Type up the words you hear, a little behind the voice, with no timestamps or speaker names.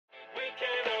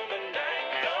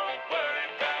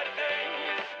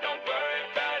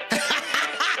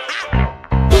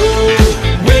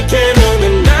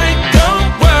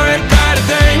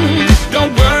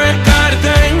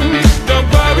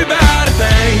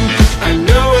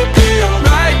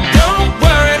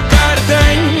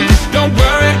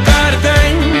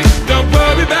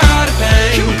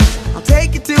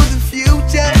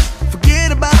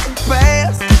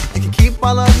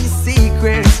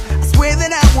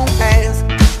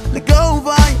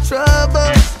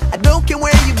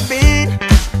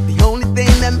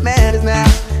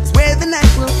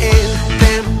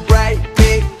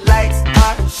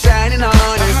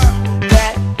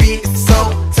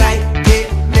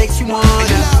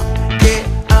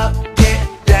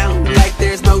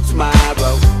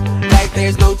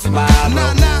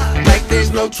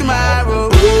tomorrow.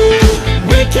 Ooh,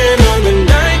 weekend on the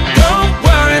night. Don't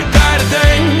worry about a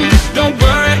thing. Don't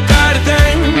worry about a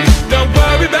thing. Don't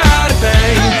worry about a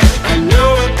thing. I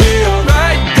know it'll be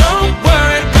alright. Don't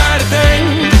worry about a thing.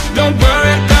 Don't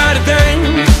worry about a thing.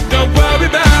 Don't worry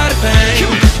about a thing.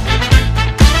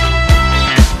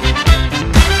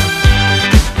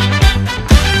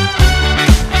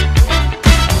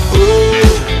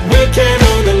 Ooh, weekend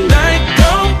on the night.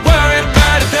 Don't worry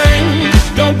about a thing.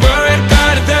 Don't worry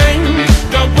about a thing.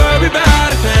 Don't worry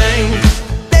about a thing.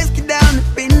 Let's get down to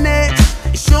business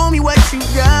and show me what you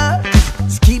got.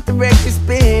 Just keep the record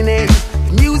spinning,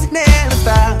 the music never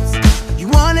stops. You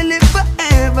wanna live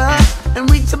forever and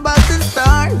reach above the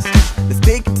stars. Let's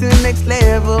take it to the next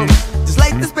level, just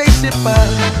like the spaceship up.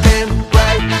 Them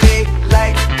bright big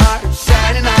lights are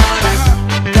shining on us.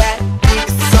 That beat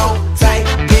is so tight,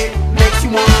 it makes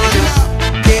you wanna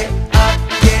get up,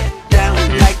 get down,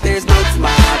 like there's no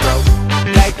tomorrow.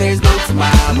 Like there's no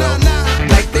tomorrow.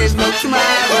 Like there's no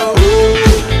tomorrow.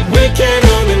 Ooh, weekend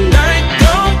on the night.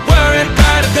 Don't worry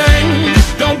about a thing.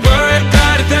 Don't worry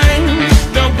about a thing.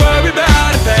 Don't worry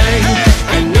about a thing.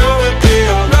 I know it'll be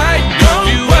alright. Don't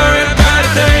worry about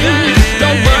a thing.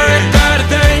 Don't worry about a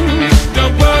thing.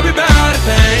 Don't worry about a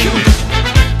thing.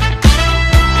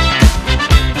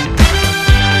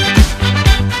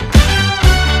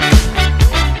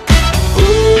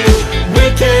 Ooh,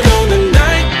 weekend on the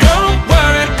night. Don't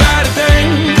worry about a thing.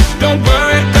 Don't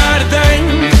worry about a thing.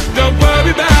 Don't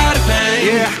worry about a thing.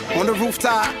 Yeah, on the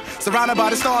rooftop, surrounded by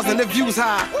the stars and the views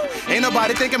high. Ain't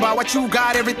nobody thinking about what you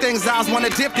got. Everything's eyes wanna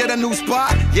dip, get a new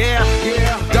spot. Yeah,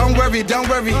 yeah. Don't worry, don't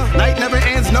worry. Night never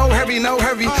ends, no hurry, no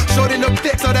hurry. Short and look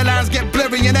thick so the lines get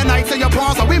blurry. In the nights in your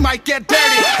palms, so we might get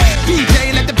dirty.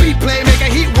 DJ, let the beat play, make a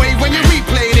heat.